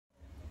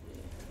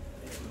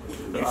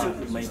What do you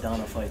think the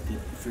Maidana fight did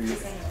for you?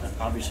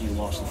 Obviously, you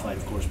lost the fight,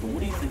 of course, but what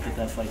do you think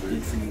that fight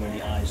did for you in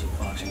the eyes of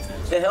boxing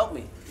fans? It helped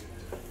me.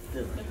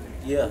 Did it?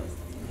 Yeah,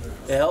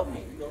 it helped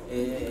me.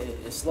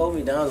 It slowed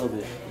me down a little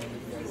bit.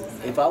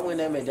 If I win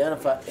that Maidana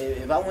fight,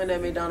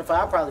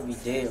 I'd probably be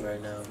dead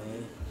right now,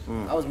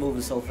 man. I was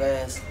moving so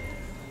fast.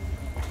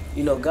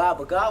 You know,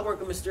 but God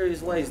working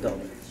mysterious ways, though.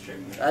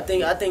 I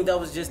think that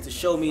was just to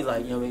show me,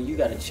 like, you know what I mean, you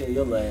got to chill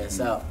your ass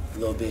out a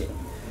little bit.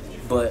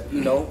 But,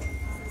 you know,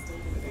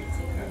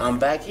 I'm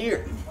back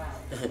here.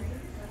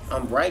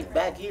 I'm right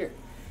back here.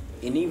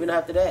 And even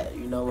after that,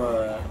 you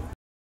know,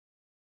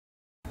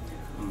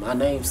 my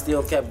name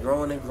still kept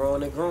growing and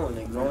growing and growing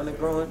and growing and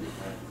growing.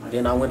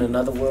 Then I win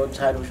another world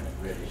title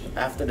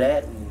after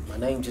that, and my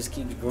name just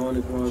keeps growing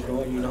and growing and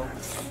growing, you know.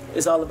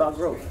 It's all about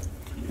growth.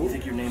 Do you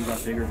think your name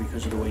got bigger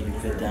because of the way you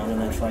bit down in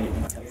that fight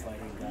and kept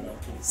fighting and got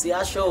up? See,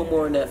 I showed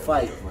more in that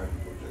fight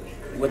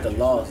with the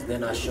loss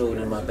than I showed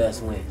in my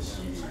best win.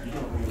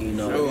 You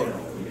know,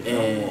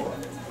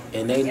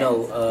 and they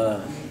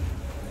know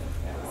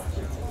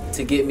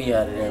to get me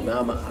out of there,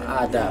 man,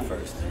 I die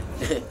first.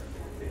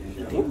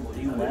 Do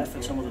you laugh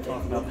at some of the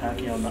talk about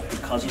Pacquiao not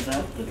because of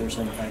that they're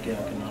saying Pacquiao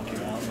can knock you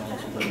out and all that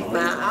stuff?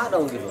 Man, I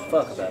don't give a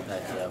fuck about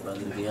Pacquiao, brother,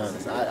 to be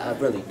honest. I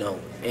really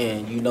don't.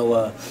 And, you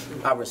know,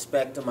 I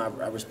respect him. I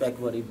respect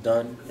what he's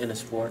done in the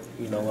sport,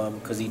 you know,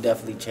 because he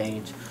definitely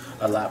changed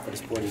a lot for the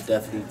sport. He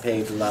definitely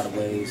paved a lot of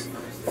ways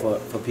for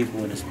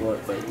people in the sport.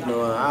 But, you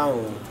know,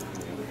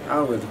 I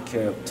don't really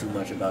care too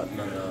much about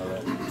none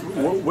of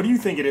that. What do you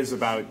think it is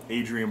about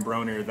Adrien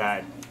Broner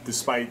that,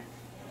 despite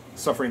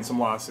suffering some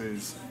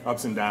losses,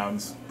 ups and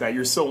downs, that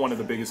you're still one of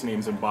the biggest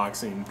names in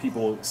boxing?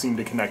 People seem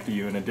to connect to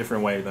you in a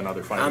different way than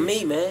other fighters. I'm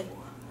me, man.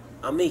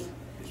 I'm me.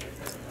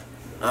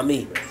 I'm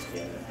me.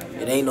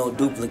 It ain't no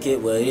duplicate.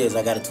 Well, it is.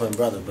 I got a twin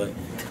brother, but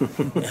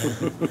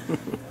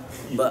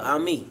but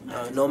I'm me.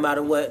 No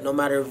matter what, no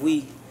matter if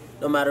we,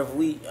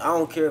 I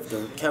don't care if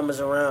the camera's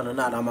around or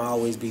not. I'ma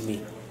always be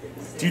me.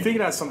 Do you think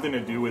it has something to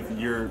do with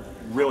you're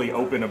really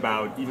open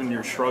about even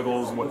your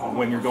struggles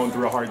when you're going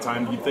through a hard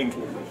time? Do you think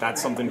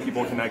that's something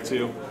people connect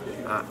to?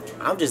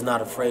 I'm just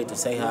not afraid to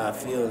say how I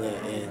feel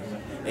and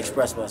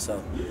express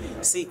myself.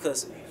 See,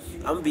 because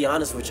I'm going to be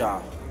honest with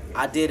y'all.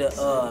 I did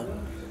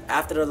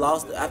after the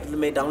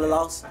Maidana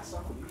loss,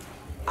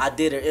 I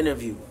did an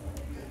interview.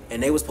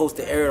 And they were supposed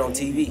to air it on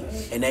TV.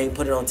 And they ain't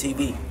put it on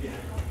TV.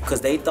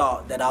 Because they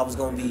thought that I was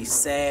going to be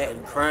sad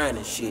and crying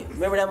and shit.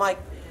 Remember that, Mike?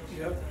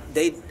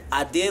 Yep.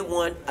 I did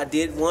one,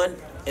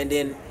 and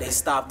then they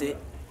stopped it,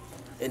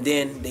 and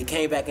then they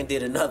came back and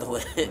did another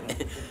one, and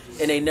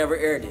they never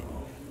aired it.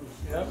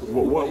 Yep.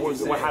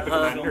 What happened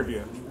in that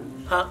interview?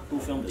 Huh? Who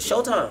filmed it?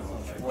 Showtime.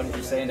 What did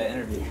you say in that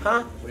interview?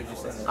 Huh? What did you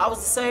say? I was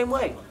the same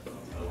way.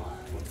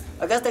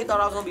 I guess they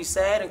thought I was gonna be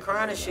sad and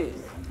crying and shit,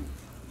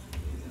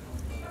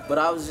 but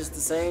I was just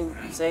the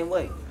same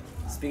way.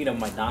 Speaking of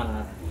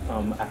Maidana,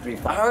 after he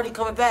fought, I heard he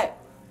coming back.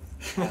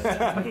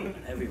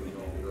 Heavyweight.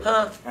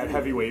 Huh? At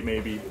heavyweight,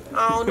 maybe.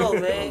 I don't know,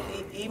 man.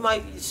 He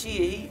might.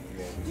 Shit.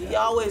 He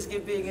always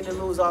get big and then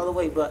lose all the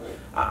way. But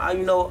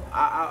you know,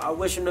 I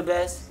wish him the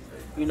best.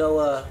 You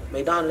know,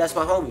 Maidana, that's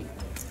my homie.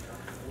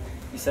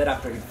 he said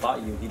after he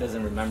fought you, he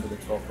doesn't remember the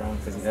 12th round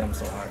because he hit him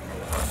so hard.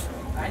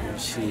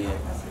 Shit.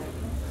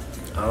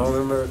 I don't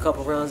remember a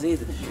couple rounds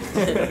either.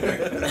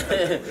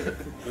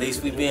 At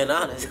least we being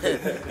honest.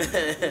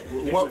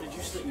 Well, did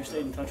you stay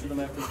in touch with him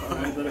after a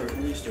little bit, or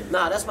at least? Or?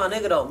 Nah, that's my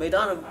nigga though.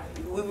 Maidana,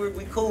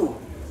 we cool.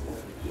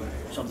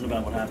 Something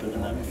about what happened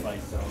in that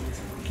fight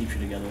keeps you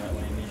together that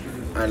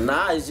way.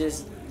 Nah, it's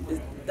just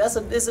it's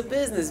a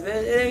business,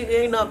 man. It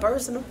ain't nothing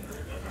personal.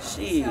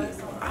 Shit,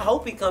 I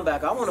hope he come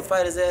back. I want to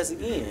fight his ass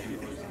again.